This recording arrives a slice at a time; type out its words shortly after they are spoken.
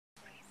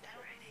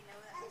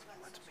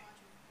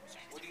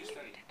What do you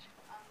study?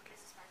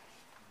 Business marketing.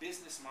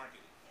 Business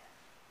marketing.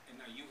 Yeah. And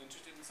are you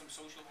interested in some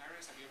social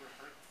areas? Have you ever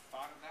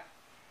thought of that?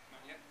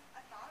 Not yet? I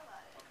thought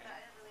about it, Okay. but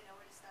I didn't really know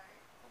where to start.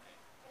 Okay.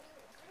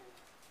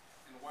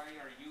 And why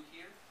are you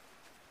here?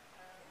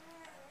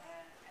 I'm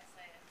an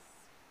SIS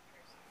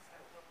person, so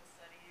global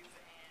studies,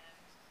 and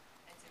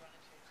I do want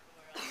to change the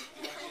world.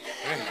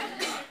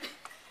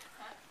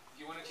 Huh?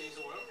 You want to change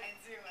the world? I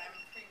do. I'm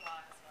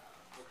pre-law as well.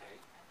 Okay.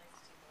 So I'd like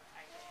to do more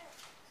ideas.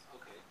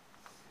 Okay.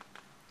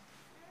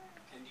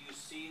 And do you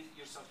see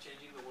yourself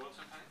changing the world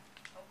sometime?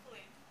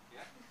 Hopefully.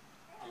 Yeah?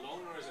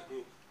 Alone or as a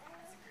group?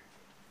 As a group.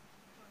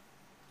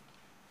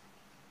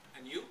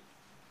 And you?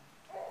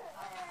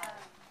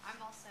 I'm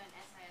also an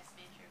SIS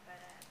major,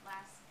 but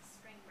last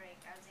spring break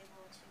I was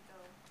able to go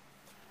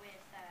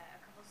with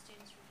a couple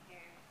students from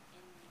here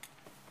in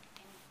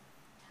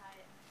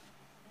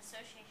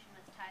association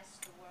with Ties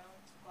to the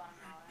World to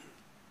Guatemala, and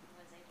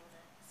was able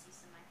to see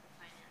some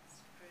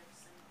microfinance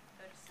groups and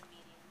go to some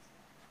meetings.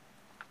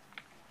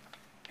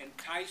 And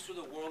Ties to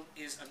the World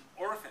is an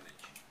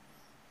orphanage.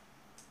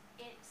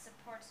 It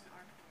supports an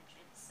orphanage.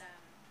 It's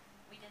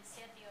we did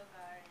Stay at the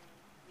Hogar, and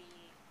we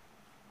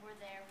were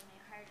there when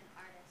they hired an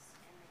artist,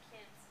 and the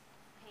kids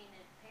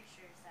painted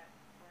pictures that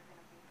were going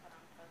to be put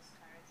on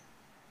postcards,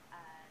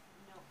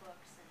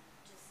 notebooks, and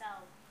to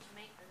sell to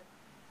make the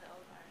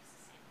Hogar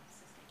sustainable.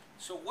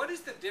 So what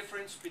is the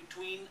difference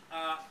between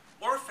an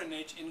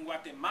orphanage in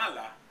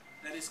Guatemala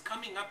that is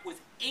coming up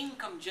with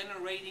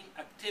income-generating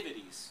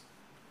activities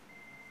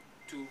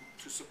to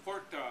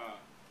support,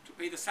 to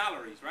pay the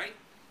salaries, right?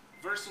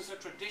 Versus a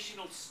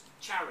traditional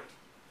charity?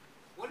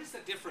 What is the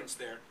difference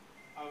there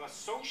of a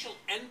social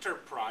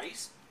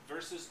enterprise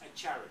versus a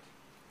charity?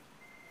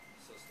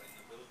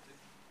 Sustainability.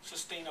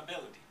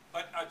 Sustainability.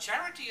 But a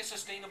charity is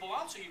sustainable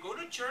also. You go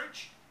to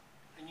church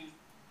and you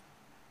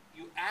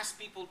ask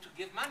people to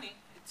give money.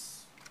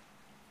 It's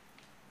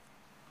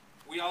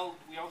we all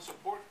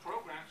support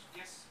programs.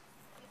 Yes.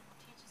 It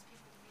teaches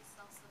people to be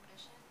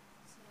self-sufficient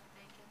so that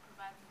they can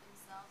provide for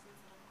themselves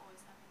instead of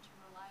always having to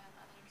rely on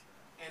others.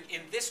 And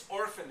in this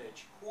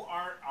orphanage, who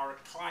are our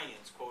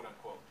clients, quote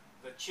unquote?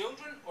 The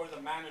children or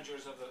the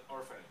managers of the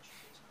orphanage?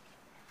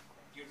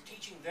 You're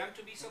teaching them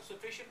to be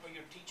self-sufficient, or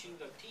you're teaching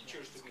the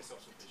teachers to be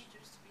self-sufficient?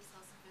 Teachers to be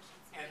self-sufficient.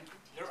 So And they can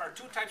teach there are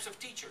two types of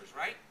teachers,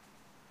 right?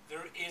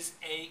 There is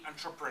a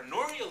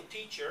entrepreneurial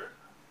teacher,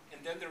 and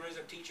then there is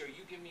a teacher,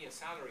 you give me a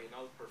salary and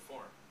I'll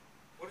perform.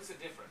 What is the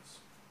difference?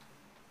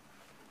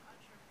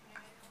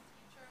 entrepreneurial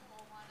teacher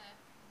will want to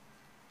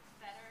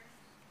better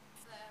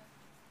the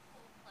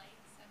whole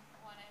place and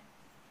want to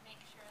make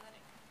sure that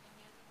it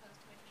continues, as opposed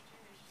to a teacher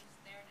who's just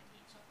there to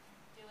teach them,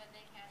 do what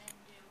they can and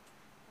do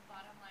the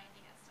bottom line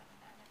to get stuff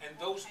done.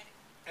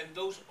 And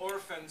those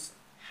orphans,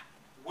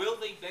 will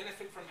they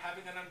benefit from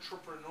having an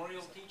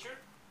entrepreneurial teacher?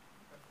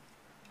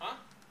 Huh?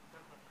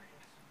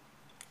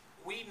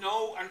 We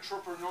know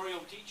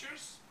entrepreneurial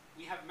teachers.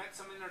 We have met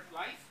some in our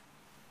life.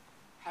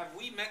 Have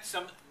we met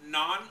some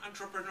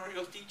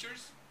non-entrepreneurial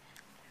teachers?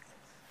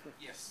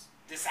 Yes.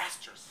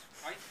 Disastrous,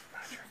 right?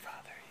 Not your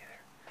father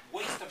either.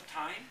 Waste of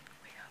time.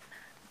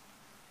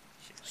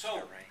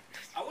 So,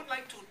 I would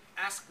like to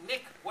ask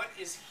Nick, what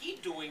is he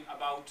doing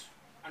about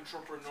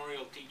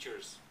entrepreneurial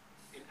teachers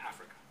in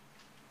Africa?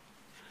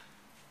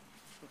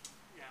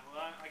 Yeah,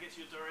 well, I guess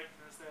you're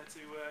directing us there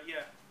to,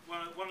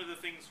 one of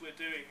the things we're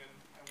doing, and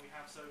we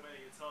have so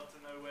many, it's hard to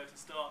know where to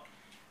start,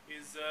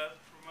 is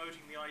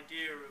promoting the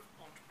idea of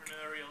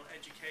entrepreneurial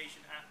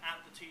education at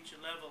the teacher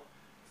level.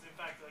 Because in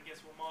fact, I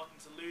guess what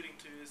Martin's alluding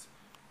to is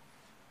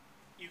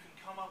you can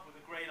come up with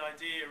a great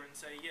idea and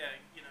say, yeah,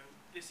 you know,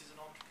 this is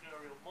an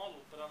entrepreneurial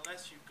model, but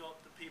unless you've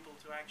got the people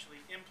to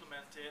actually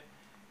implement it,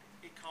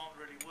 it can't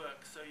really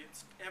work. So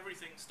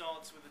everything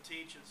starts with the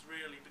teachers,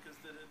 really, because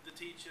the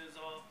teachers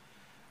are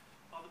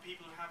the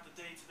people who have the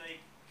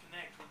day-to-day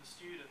connect with the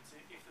students.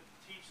 If the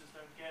teachers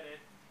don't get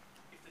it,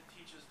 if the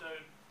teachers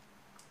don't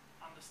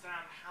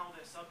understand how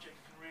their subject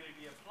can really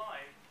be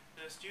applied,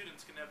 their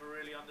students can never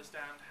really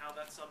understand how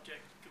that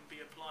subject can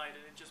be applied,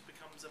 and it just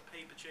becomes a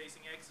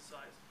paper-chasing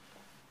exercise.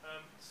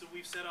 So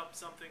we've set up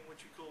something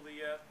which we call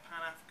the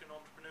Pan-African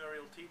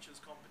Entrepreneurial Teachers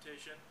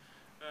Competition,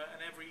 and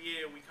every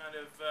year we kind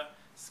of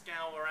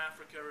scour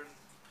Africa and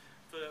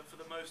for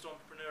the most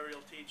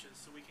entrepreneurial teachers,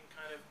 so we can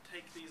kind of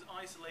take these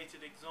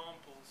isolated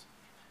examples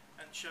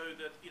and show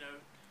that, you know,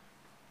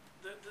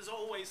 there's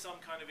always some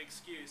kind of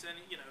excuse.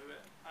 And, you know,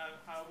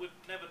 I would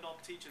never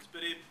knock teachers,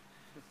 but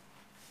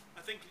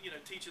I think, you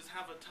know, teachers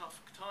have a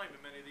tough time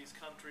in many of these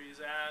countries,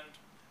 and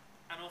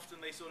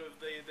often they sort of,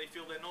 they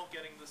feel they're not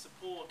getting the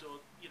support,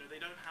 or, you know, they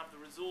don't have the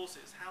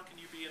resources. How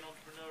can you be an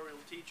entrepreneurial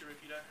teacher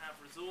if you don't have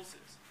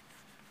resources?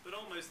 But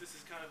almost this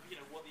is kind of, you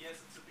know, what the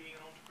essence of being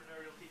an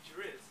entrepreneurial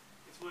teacher is.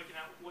 It's working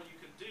out what you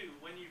can do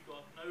when you've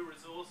got no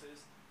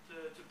resources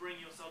to bring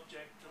your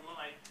subject to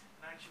life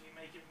and actually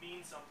make it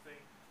mean something,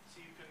 so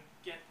you can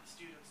get the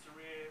students to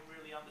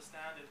really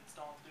understand it and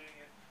start doing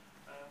it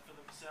for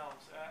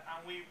themselves.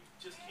 And we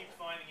just keep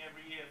finding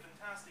every year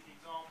fantastic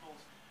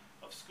examples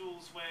of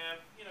schools where,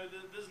 you know,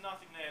 there's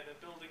nothing there. The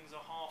buildings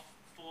are half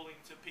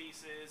falling to pieces.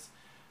 pieces.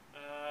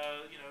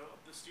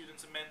 The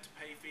students are meant to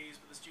pay fees,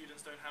 but the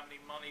students don't have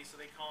any money, so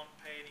they can't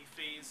pay any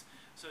fees.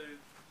 So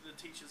the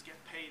teachers get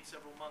paid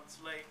several months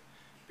late.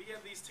 But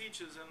yet these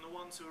teachers and the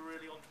ones who are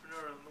really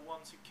entrepreneurial and the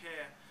ones who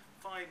care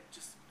find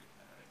just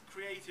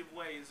creative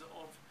ways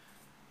of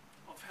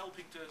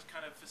helping to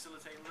kind of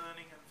facilitate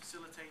learning and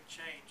facilitate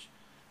change.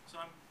 So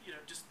I'm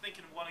just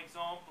thinking of one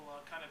example,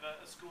 kind of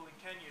a school in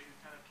Kenya who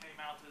kind of came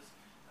out as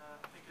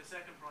I think a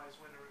second prize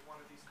winner in one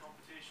of these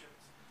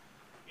competitions.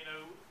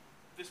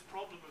 This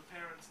problem of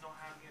parents not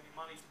having any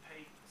money to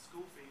pay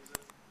school fees,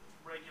 and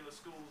regular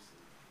schools,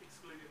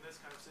 excluding this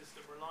kind of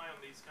system, rely on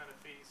these kind of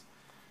fees,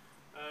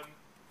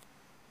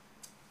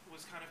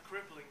 was kind of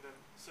crippling them.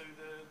 So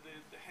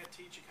the head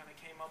teacher kind of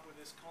came up with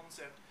this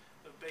concept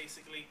of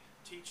basically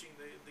teaching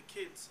the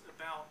kids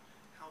about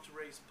how to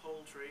raise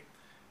poultry,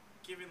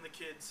 giving the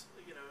kids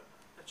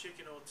a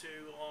chicken or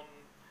two on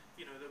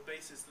the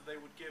basis that they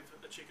would give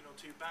a chicken or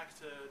two back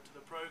to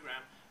the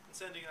program, and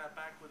sending that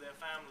back with their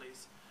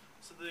families.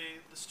 So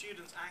the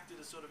students acted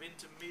as sort of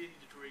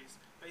intermediaries,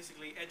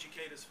 basically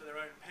educators for their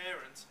own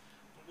parents,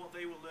 and what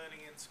they were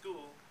learning in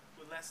school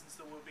were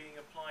lessons that were being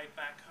applied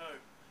back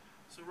home.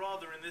 So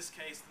rather in this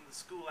case than the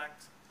school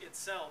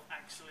itself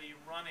actually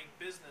running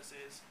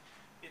businesses,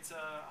 it's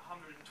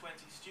 120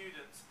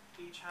 students,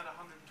 each had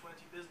 120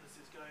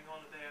 businesses going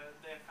on at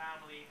their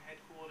family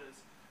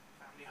headquarters,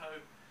 family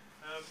home.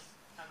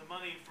 And the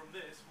money from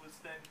this was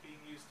then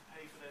being used to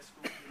pay for their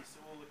school fees,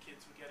 so all the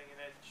kids were getting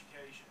an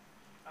education.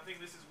 I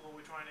think this is what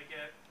we're trying to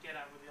get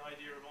at with the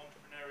idea of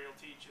entrepreneurial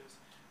teachers.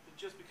 That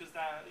just because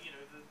that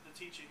the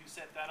teacher who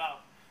set that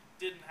up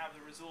didn't have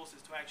the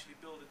resources to actually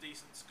build a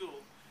decent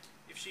school,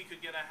 if she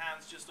could get her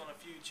hands just on a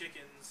few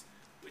chickens,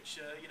 which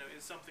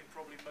is something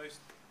probably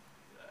most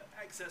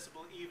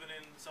accessible even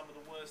in some of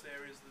the worst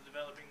areas of the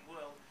developing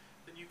world,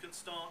 then you can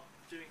start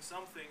doing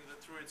something that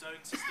through its own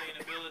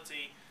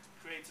sustainability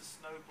creates a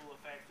snowball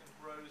effect and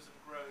grows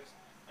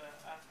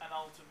and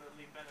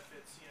ultimately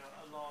benefits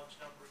a large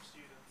number of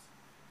students.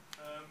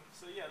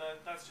 So yeah,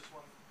 that's just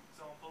one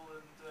example,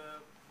 and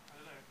I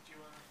don't know. Do you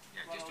want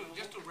to? Yeah,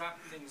 just to wrap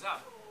things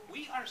up,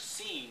 we are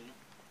seeing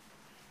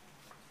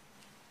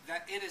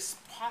that it is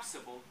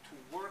possible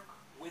to work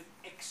with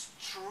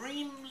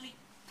extremely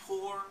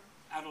poor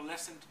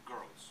adolescent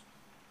girls,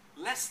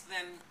 less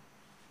than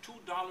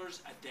 $2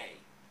 a day.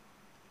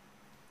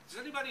 Does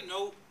anybody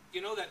know?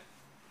 You know that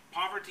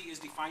poverty is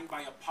defined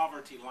by a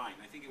poverty line.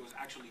 I think it was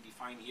actually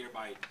defined here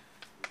by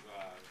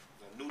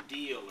the New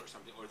Deal or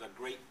something, or the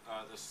Great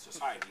the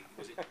Society.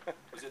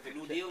 Was it the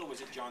New Deal or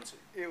was it Johnson?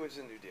 It was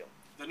the New Deal.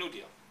 The New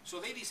Deal. So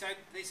they said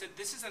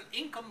this is an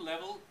income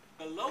level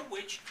below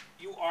which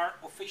you are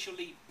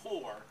officially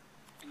poor,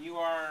 and you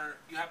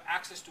have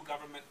access to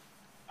government,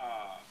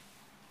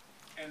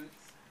 and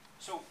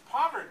so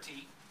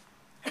poverty,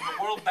 and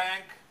the World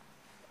Bank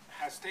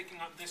has taken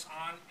up this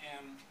on,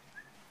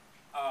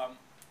 and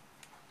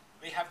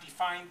they have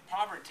defined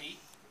poverty,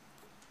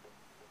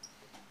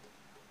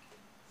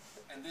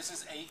 and this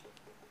is a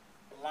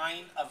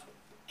line of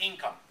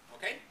income,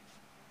 okay?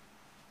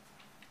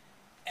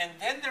 And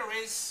then there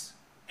is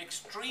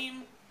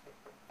extreme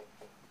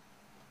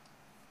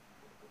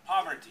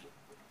poverty.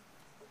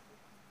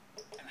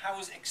 And how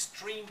is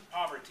extreme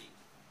poverty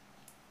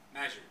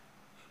measured?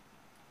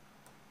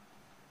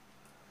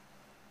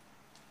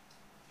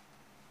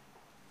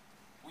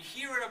 We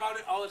hear it about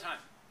it all the time.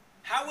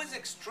 How is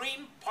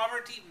extreme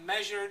poverty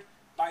measured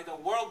by the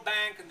World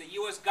Bank and the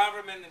US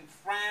government and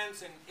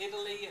France and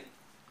Italy and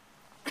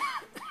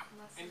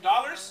in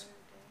dollars?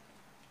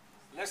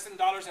 Less than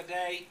 $1 a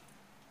day.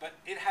 But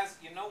it has,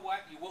 you know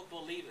what? You won't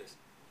believe this.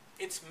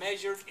 It's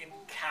measured in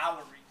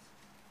calories.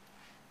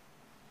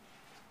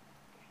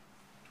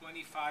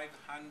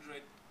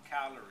 2,500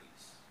 calories.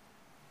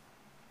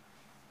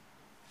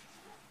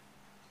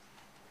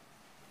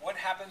 What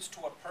happens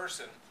to a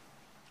person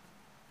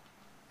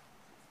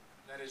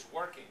that is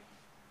working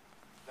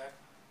that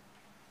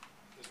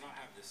does not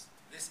have this?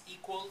 This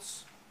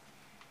equals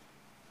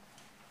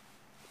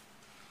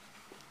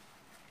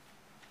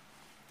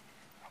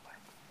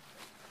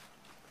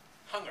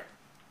hunger.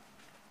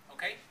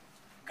 Okay?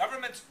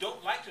 Governments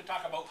don't like to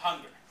talk about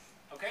hunger.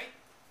 Okay?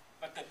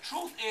 But the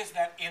truth is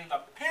that in the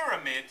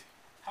pyramid,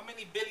 how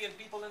many billion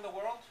people in the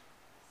world?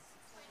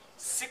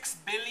 6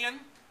 billion.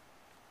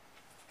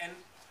 And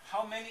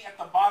how many at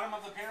the bottom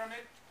of the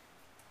pyramid?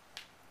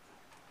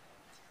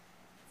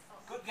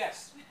 Good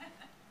guess.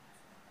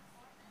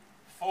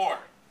 4.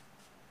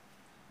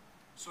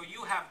 So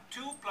you have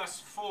 2 plus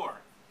 4.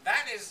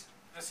 That is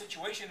the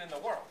situation in the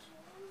world.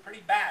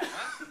 Pretty bad,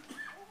 huh?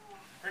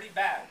 Pretty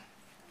bad.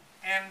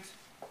 And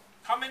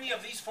how many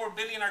of these 4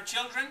 billion are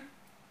children?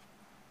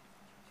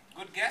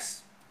 Good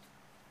guess?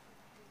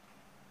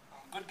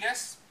 Good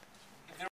guess?